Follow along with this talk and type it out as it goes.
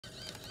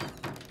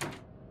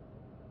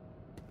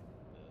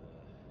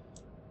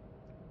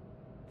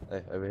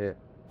Hey, over here.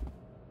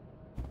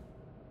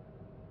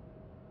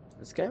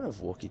 This game have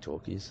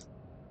walkie-talkies.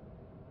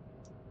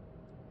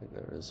 I think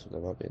there is.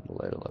 There might be in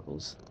the later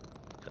levels.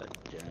 God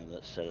damn,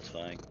 that's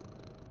satisfying.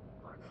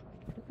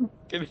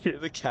 Can you hear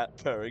the cat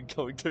purring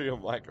coming through your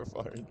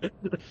microphone?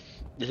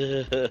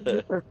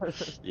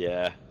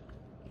 Yeah.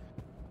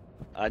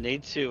 I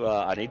need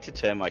to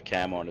turn my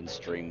cam on and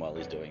stream while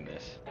he's doing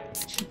this.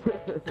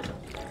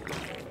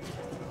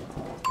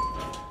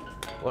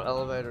 What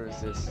elevator is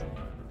this?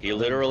 He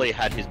literally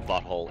had his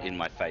butthole in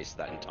my face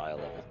that entire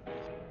level.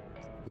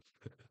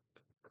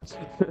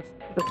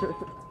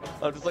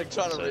 I'm just like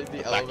trying to read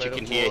the elevator. You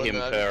can hear him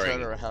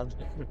purring.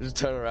 Just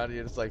turn around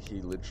and it's like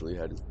he literally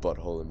had his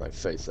butthole in my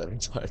face that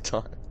entire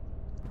time.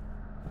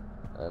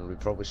 And we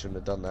probably shouldn't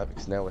have done that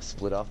because now we're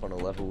split up on a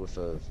level with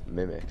a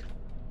mimic.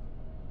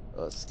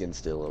 Skin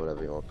steal or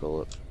whatever you want to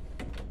call it.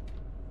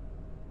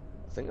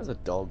 I think there's a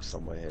dog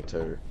somewhere here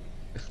too.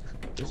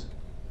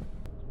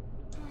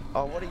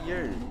 Oh, what are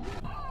you?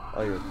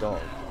 Oh, you're a dog.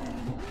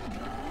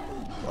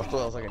 I thought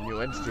that was like a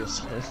new entity or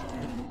something.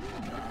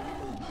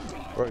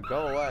 Bro,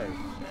 go away.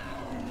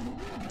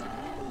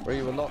 Bro,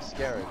 you were not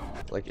scary.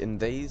 Like in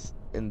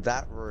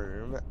that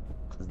room,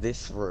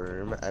 this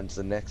room, and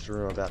the next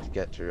room I'm about to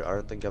get to, I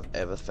don't think I've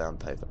ever found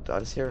paper. Did I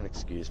just hear an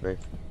excuse me?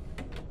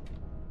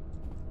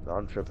 No,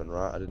 I'm tripping,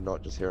 right? I did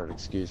not just hear an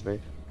excuse me.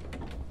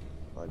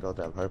 I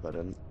goddamn hope I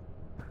didn't.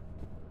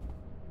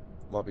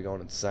 Might be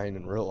going insane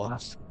in real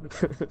life.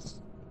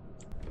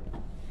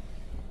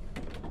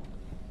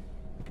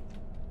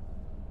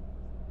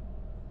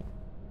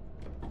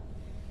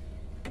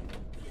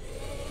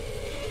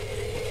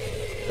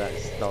 That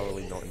is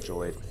thoroughly not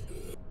enjoyed.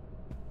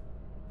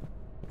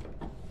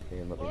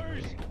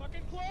 Close!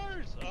 Fucking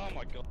close! Oh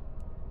my god.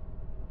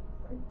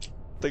 I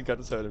think I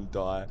just heard him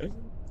die.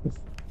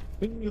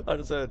 I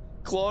just heard,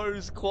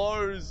 close,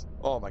 close!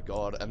 Oh my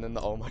god, and then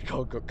the oh my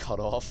god got cut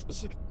off. I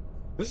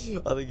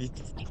think he...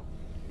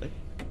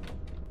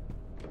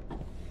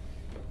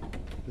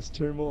 There's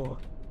two more.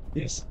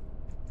 Yes.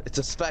 It's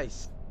a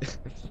space.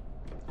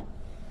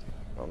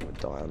 I'm gonna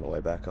die on the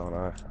way back, aren't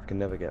I? I can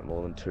never get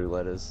more than 2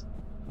 letters.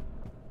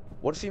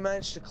 What if he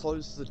managed to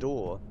close the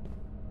door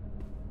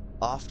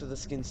after the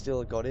skin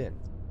stealer got in?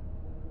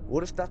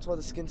 What if that's why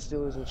the skin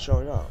stealer isn't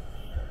showing up?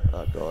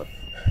 Oh god.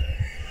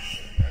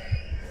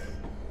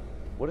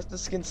 What if the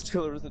skin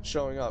stealer isn't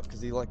showing up because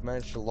he like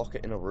managed to lock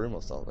it in a room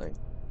or something?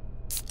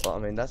 Well, I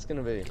mean, that's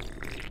gonna be...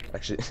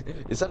 Actually,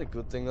 is that a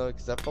good thing though?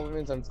 Because that probably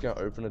means I'm just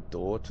gonna open a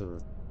door to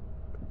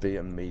be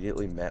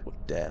immediately met with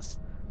death.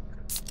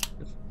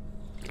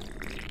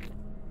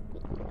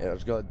 Yeah, I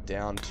just got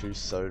down 2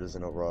 sodas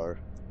in a row.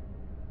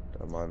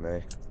 Don't mind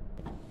me.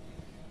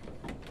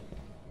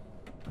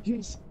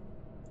 Yes.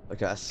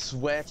 Okay, I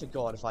swear to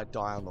God if I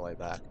die on the way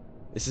back.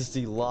 This is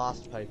the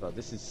last paper.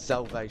 This is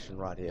salvation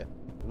right here.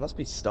 It must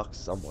be stuck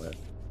somewhere.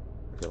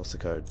 Okay, what's the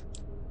code?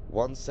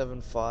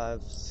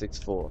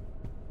 17564.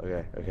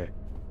 Okay, okay.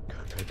 Go.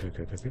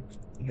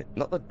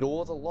 Not the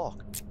door, the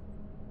lock.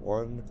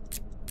 1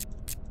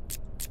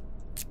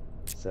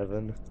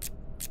 7.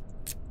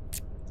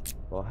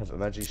 Well, I have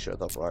Imagine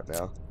showed up right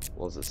now.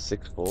 What was it?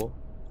 6-4?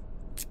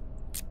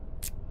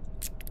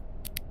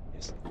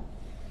 Yes.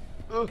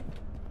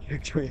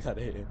 Get me out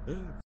of here.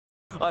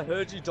 I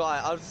heard you die.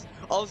 I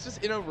was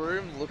just in a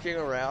room looking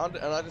around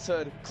and I just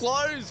heard,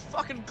 close!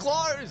 Fucking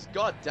close!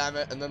 God damn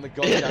it, and then the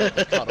goddamn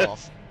was cut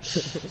off.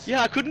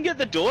 Yeah, I couldn't get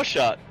the door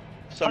shut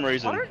for some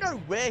reason. I don't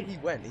know where he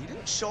went. He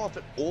didn't show up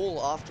at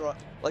all after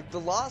like the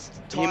last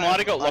time. He might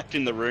have got locked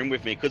in the room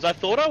with me because I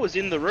thought I was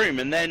in the room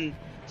and then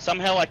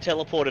somehow I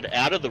teleported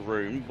out of the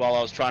room while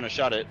I was trying to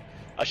shut it.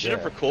 I should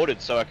have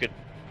recorded so I could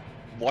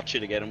watch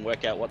it again and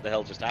work out what the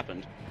hell just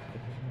happened.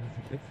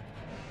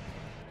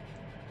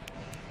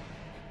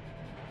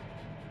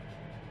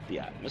 The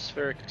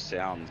atmospheric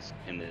sounds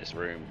in this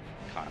room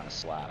kind of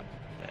slap.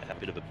 They have a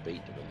bit of a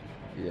beat to them.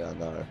 Yeah, I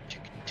know.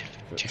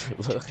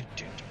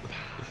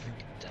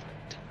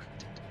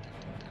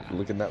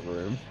 Look in that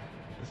room.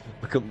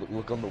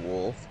 Look on the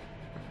wall.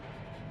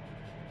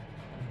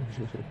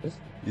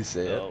 You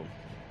see it? Oh.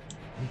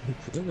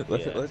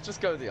 Let's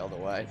just go the other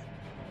way.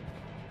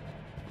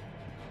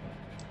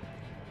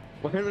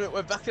 Wait a minute,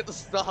 we're back at the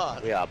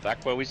start. We are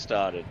back where we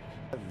started.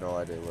 I have no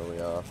idea where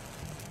we are.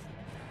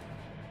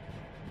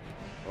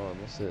 Oh,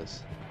 what's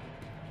this?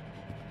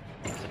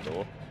 It's a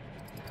door.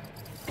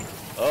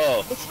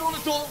 Oh! It's not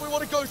a door that we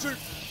want to go to!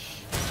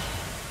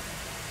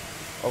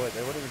 Oh wait,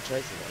 they weren't even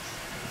chasing us.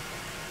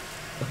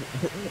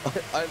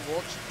 I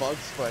launched bug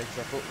spray because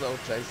I thought they were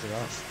chasing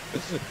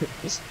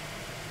us.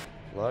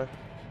 Hello?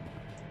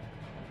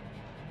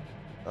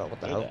 Oh, what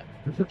the hell?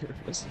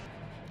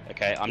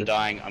 Okay, I'm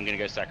dying. I'm gonna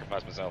go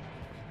sacrifice myself.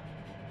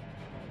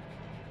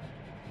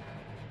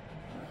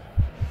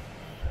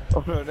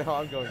 Oh no, now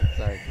I'm going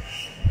insane.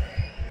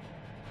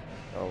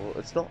 Oh, well,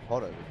 it's not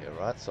hot over here,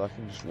 right? So I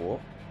can just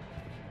walk.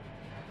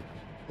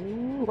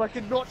 Ooh, I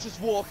can not just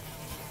walk.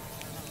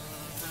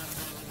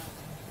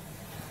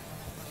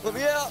 Let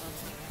me out!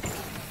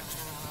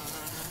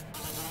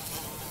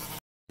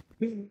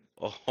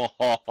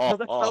 How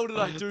the hell did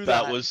I do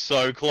That that? was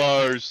so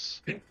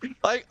close.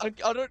 I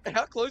don't.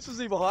 How close was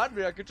he behind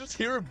me? I could just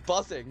hear him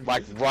buzzing.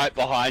 Like right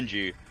behind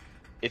you.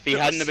 If he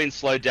hadn't have been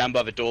slowed down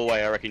by the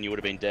doorway, I reckon you would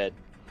have been dead.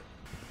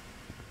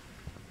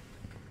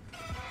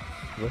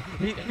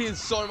 He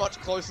is so much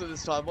closer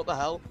this time. What the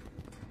hell?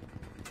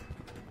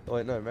 Oh,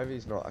 wait, no, maybe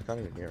he's not. I can't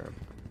even hear him.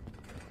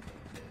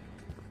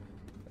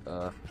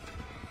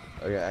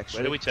 Okay, actually.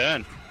 Where do we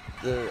turn?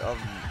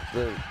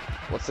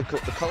 What's the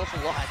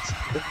colourful lights?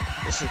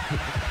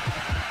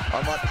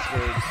 I might be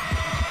screwed.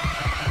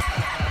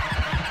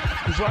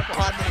 He's right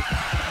behind me.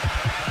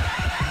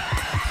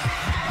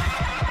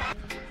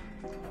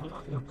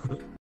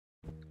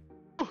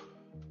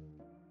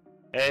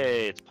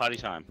 Hey, it's party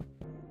time.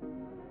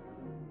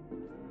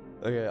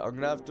 Okay, I'm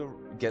gonna have to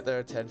get their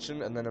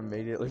attention and then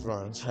immediately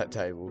run onto that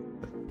table.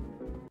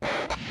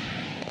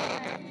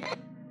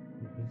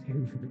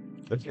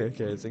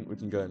 Okay, I think we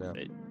can go now.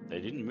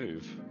 They didn't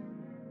move.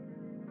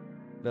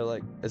 No,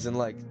 like, as in,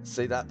 like,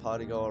 see that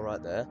party goer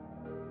right there?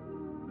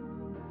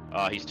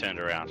 Oh, he's turned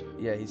around.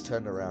 Yeah, he's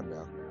turned around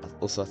now.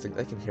 Also, I think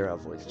they can hear our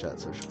voice chat,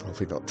 so we should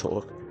probably not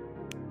talk.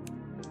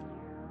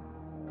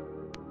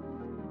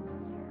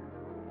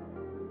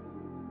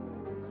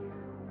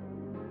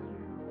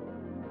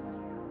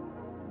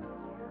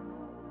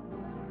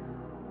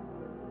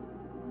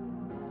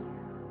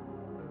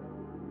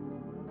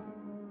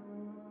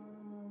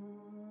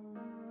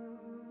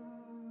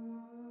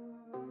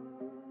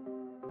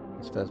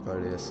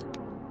 Spazmodious.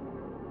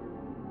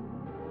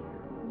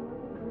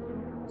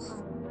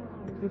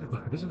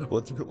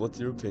 What's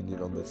your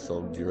opinion on this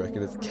song? Do you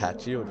reckon it's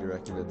catchy or do you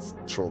reckon it's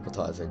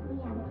traumatizing?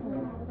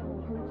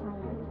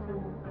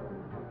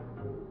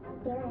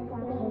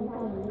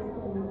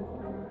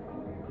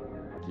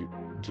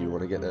 Do you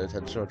want to get their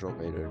attention or do you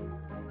want me to?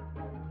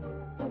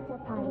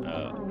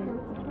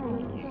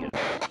 You get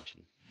their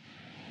attention.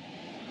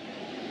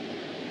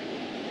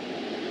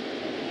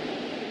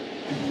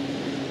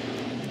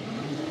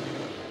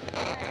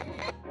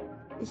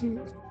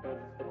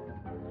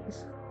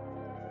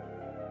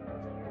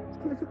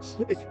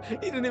 He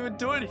didn't even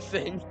do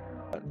anything.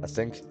 I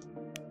think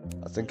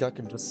I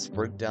can just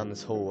sprint down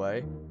this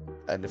hallway,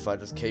 and if I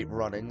just keep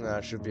running, then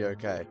I should be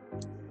okay.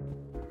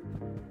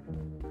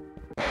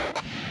 It's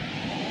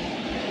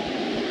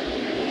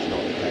not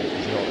okay.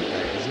 It's not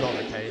okay. It's not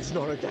okay. It's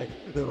not okay.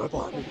 They're right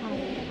behind me.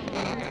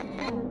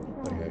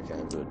 Okay,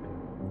 I'm good.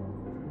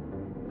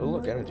 Oh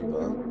look, energy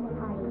bar.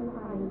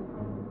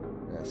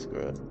 Yeah, screw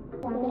it.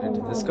 Dude,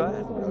 did this guy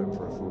have no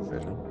peripheral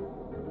vision?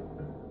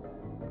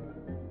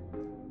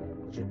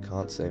 You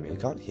can't see me. You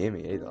can't hear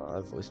me either. I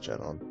have voice chat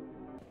on.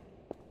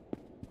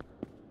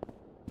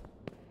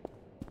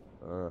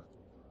 Oh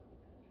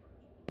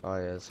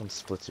yeah, this one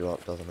splits you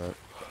up, doesn't it?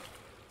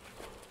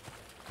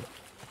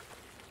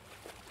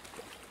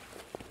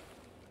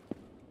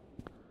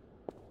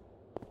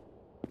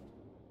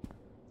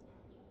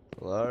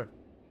 Hello?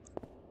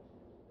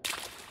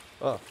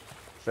 Oh,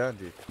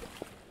 found you.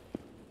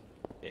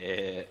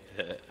 Yeah.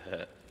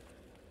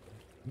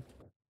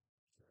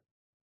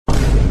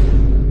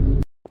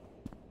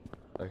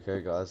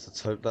 Okay guys,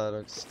 let's hope that I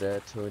don't stare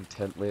too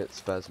intently at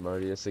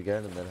Spazmodious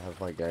again and then have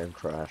my game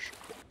crash.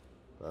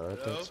 I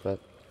don't think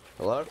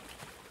Hello?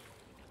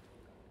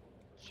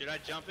 Should I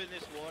jump in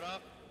this water?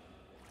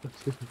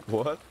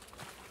 What?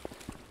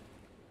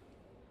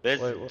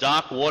 There's Wait,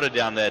 dark water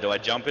down there. Do I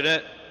jump in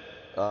it?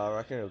 I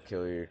reckon it'll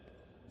kill you.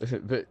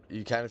 But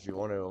you can if you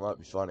want to, it might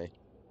be funny.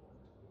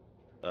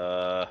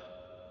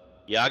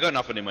 Yeah, I got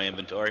nothing in my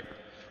inventory.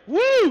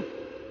 Woo!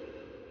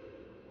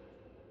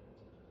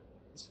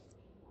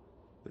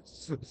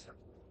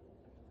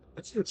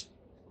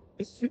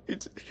 You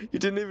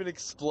didn't even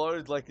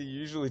explode like you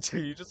usually do,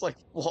 you just like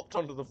flopped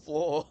onto the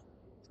floor.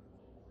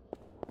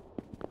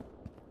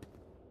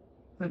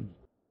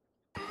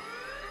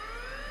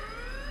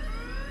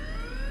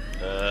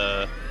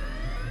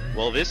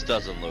 Well, this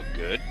doesn't look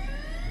good.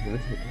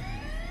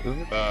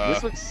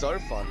 This looks so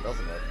fun,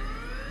 doesn't it?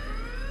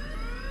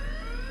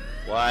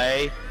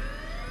 Why?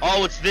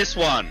 Oh, it's this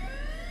one!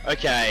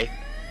 Okay.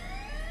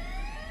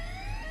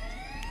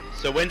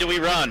 So when do we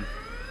run?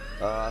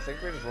 I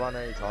think we just run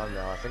any time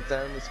now. I think they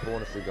only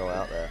spawn if we go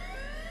out there.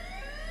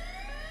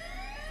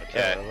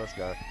 Okay. Yeah, let's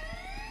go.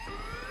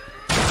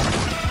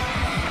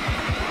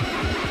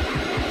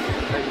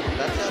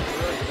 That sounds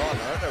really fun. I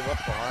don't know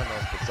what's behind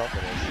us, but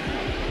something is.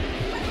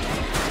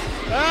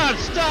 Ah, I'm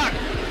stuck!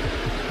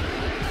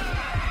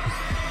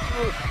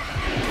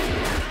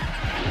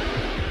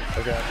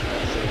 Okay,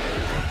 let's see.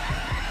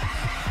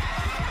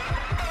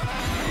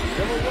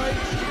 Come away,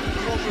 stupid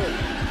closet!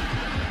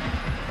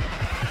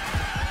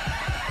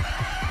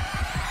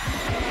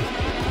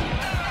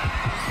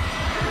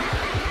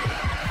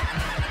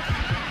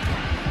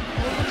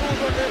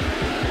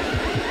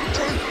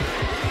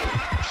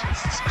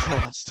 Jesus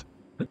Christ.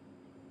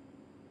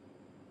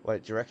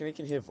 Wait, do you reckon he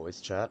can hear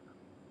voice chat?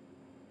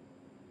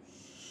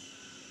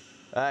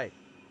 Hey,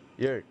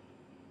 you.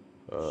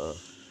 No,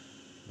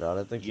 I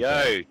don't think you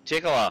can. Yo,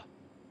 tickler!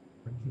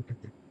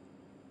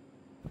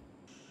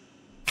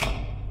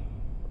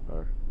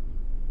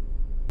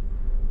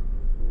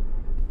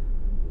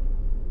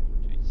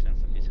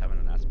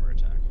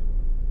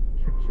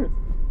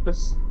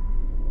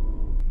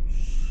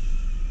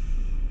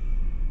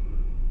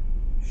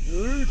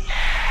 Dude!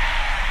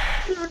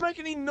 Didn't even make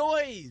any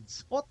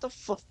noise! What the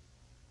fuck?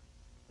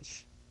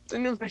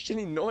 Didn't even make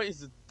any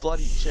noise, you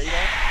bloody cheater.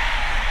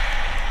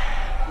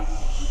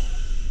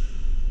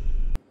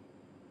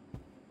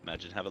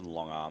 Imagine having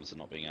long arms and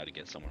not being able to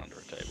get someone under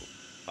a table.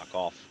 Fuck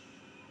off.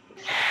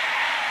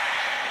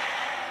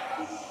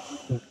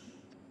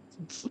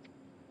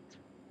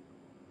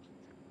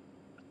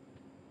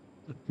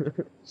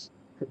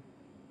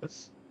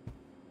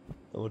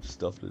 How much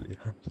stuff did he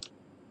have?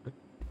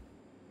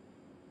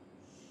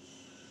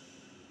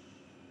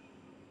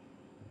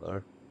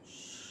 No.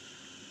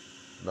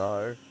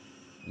 No.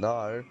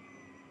 No.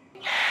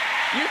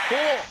 You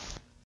whore!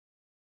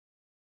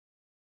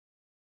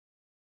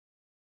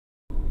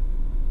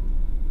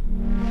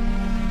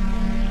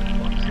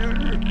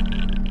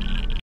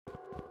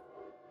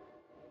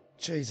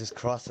 Jesus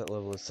Christ, that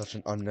level is such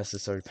an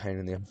unnecessary pain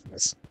in the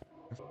ass.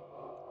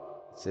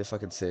 See if I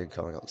can see him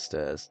coming up the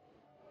stairs.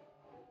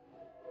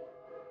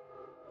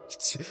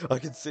 I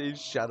can see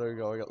his shadow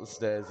going up the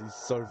stairs. He's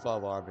so far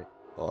behind me.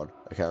 Hold on.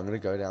 Okay, I'm gonna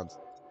go down.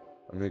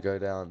 I'm gonna go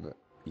down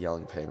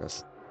yelling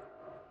penis.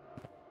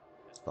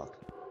 Fuck.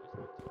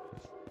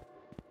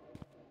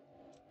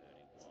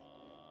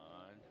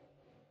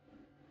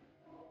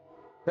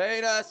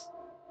 31. Penis!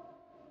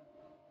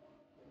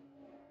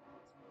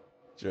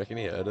 Do you reckon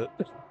he heard it?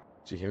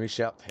 Did you hear me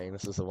shout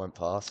penis as I went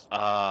past?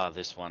 Ah,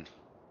 this one.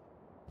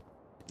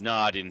 No,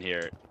 I didn't hear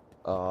it.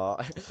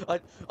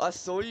 I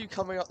saw you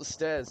coming up the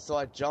stairs, so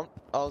I jumped.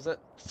 I was at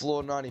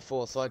floor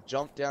 94, so I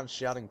jumped down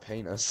shouting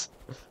penis.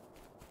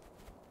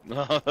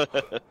 I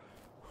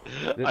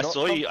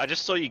saw you. I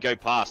just saw you go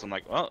past. I'm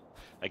like, well,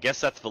 I guess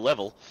that's the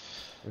level.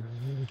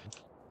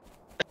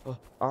 Oh,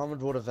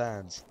 armored water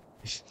vans.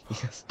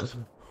 Yes.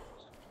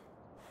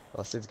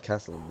 I see the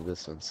castle in the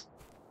distance.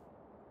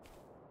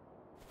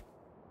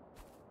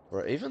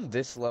 Right, even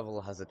this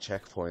level has a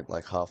checkpoint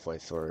like halfway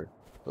through,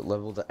 but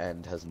level to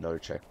end has no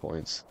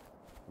checkpoints.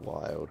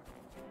 Wild.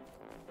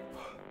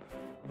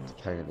 It's a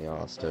pain in the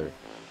ass too.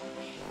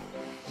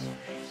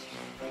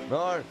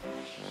 No!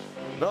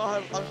 No,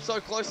 I'm so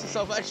close to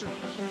salvation!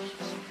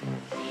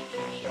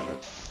 Damn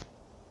it.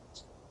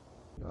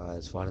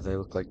 Guys, why do they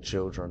look like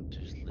children?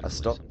 I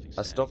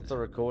stopped the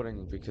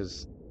recording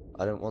because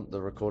I don't want the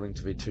recording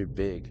to be too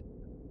big.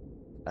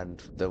 And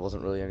there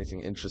wasn't really anything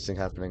interesting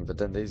happening, but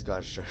then these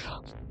guys showed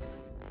up.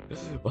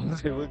 Why do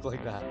they look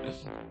like that?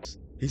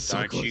 He's so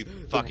Don't close. you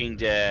fucking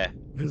dare!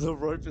 The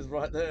rope is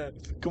right there.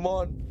 Come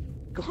on.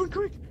 Come on,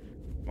 quick.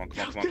 Come on,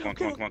 come on, come on,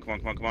 come on, come on, come on,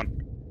 come on, come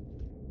on.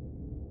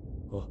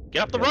 Oh,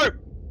 Get up the rope!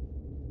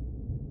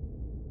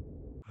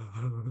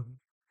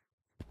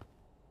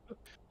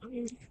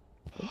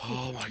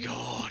 Oh my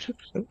god.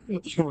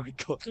 Oh my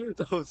god,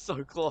 that was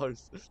so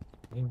close.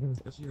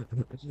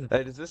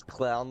 Hey, does this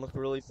clown look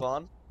really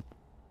fun?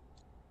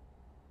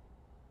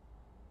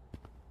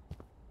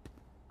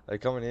 Hey,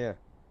 come in here.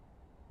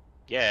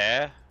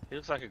 Yeah, he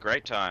looks like a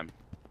great time.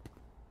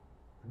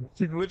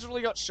 He's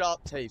literally got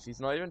sharp teeth. He's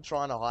not even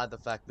trying to hide the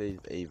fact that he's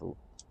evil.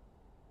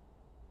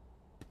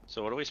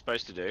 So what are we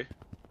supposed to do?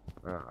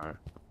 I don't know.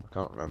 I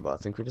can't remember. I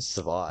think we just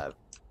survive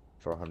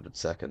for 100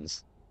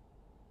 seconds.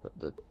 But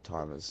the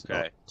timer's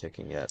not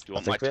ticking yet. Do you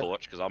want my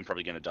torch? Because I'm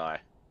probably going to die.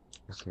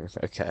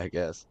 Okay, I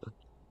guess.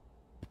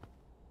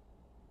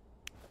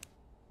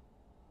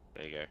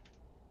 There you go.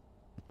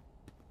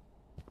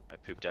 I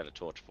pooped out a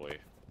torch for you.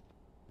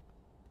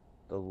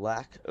 The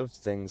lack of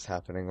things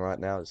happening right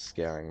now is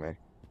scaring me.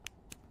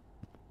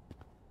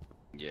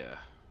 Yeah.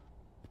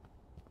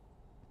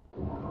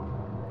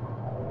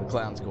 The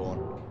clown's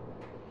gone.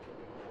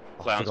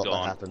 Clown's I forgot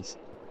gone. that happens.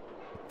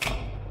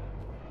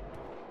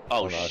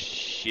 Oh, Oh, no.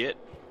 shit.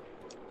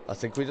 I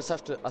think we just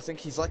have to. I think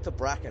he's like the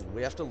Bracken.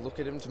 We have to look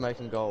at him to make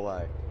him go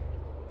away.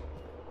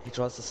 He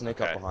tries to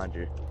sneak up behind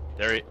you.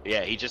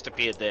 Yeah, he just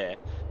appeared there,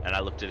 and I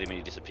looked at him and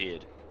he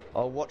disappeared.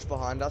 I'll watch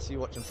behind us, you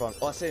watch in front.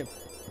 Oh, I see him.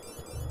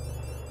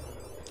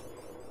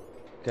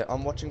 Okay,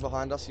 I'm watching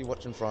behind us, you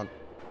watch in front.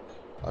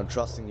 I'm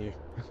trusting you.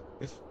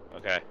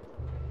 Okay.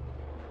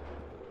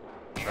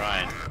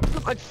 Trying.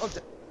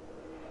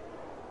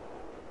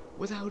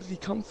 Where the hell did he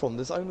come from?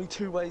 There's only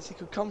two ways he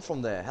could come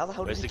from there. How the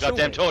hell Where's did the he kill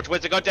goddamn me? torch?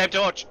 Where's the goddamn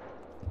torch?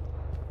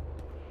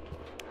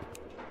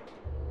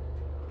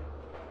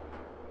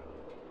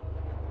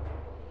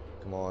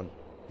 Come on.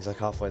 He's like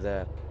halfway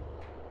there.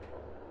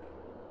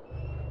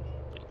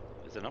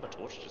 There's another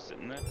torch just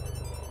sitting there.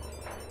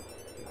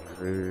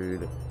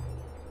 Rude.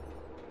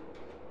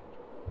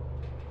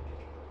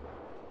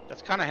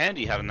 That's kind of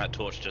handy having that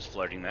torch just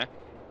floating there.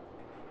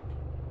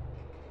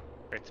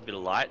 Creates a bit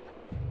of light.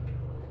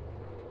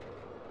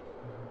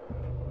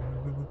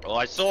 Oh,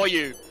 I saw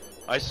you!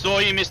 I saw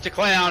you, Mr.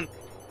 Clown!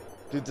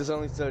 Dude, there's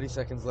only 30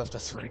 seconds left. I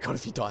swear to God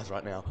if he dies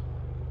right now.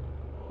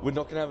 We're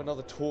not gonna have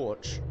another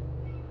torch.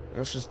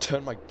 I should just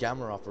turn my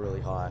gamma up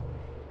really high.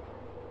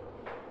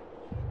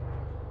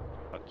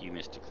 Fuck you,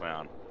 Mr.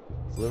 Clown.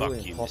 It's literally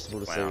Fuck you, impossible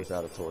Mr. to see Clown.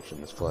 without a torch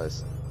in this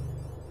place.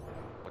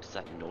 What does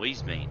that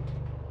noise mean?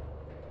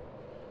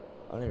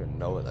 I don't even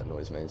know what that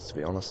noise means, to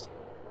be honest.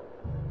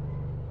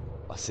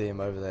 I see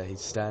him over there.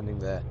 He's standing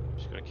there.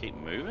 Just gotta keep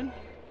moving.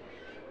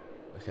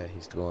 Okay,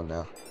 he's gone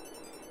now.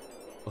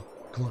 Oh,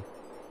 come on.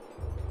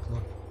 Come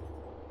on.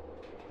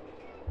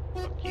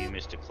 Fuck you,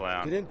 Mr.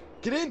 Clown. Get in!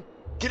 Get in!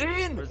 Get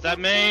in! What does that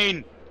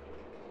mean?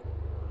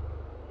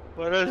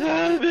 What does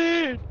that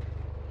mean?